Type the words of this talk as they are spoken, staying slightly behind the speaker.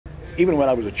Even when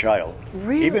I was a child.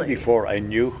 Really? Even before I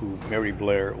knew who Mary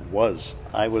Blair was,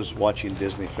 I was watching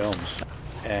Disney films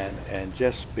and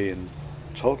just being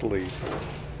totally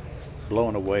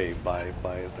blown away by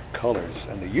the colors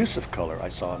and the use of color I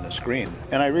saw on the screen.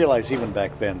 And I realized even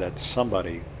back then that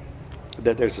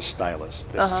that there's a stylist,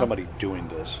 there's somebody doing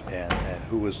this, and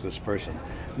who is this person?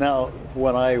 Now,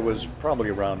 when I was probably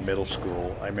around middle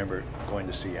school, I remember going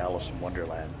to see Alice in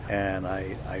Wonderland, and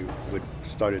I would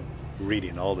started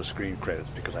reading all the screen credits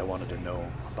because I wanted to know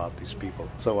about these people.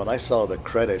 So when I saw the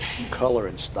credit, color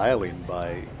and styling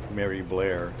by Mary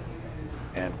Blair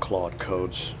and Claude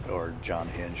Coates or John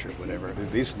Hinch or whatever,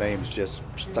 these names just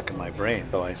stuck in my brain.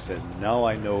 So I said, now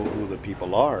I know who the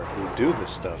people are who do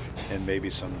this stuff, and maybe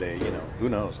someday, who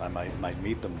knows, I might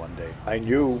meet them one day. I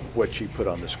knew what she put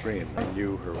on the screen. I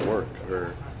knew her work,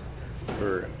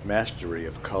 her mastery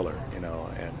of color,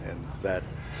 and that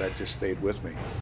just stayed with me.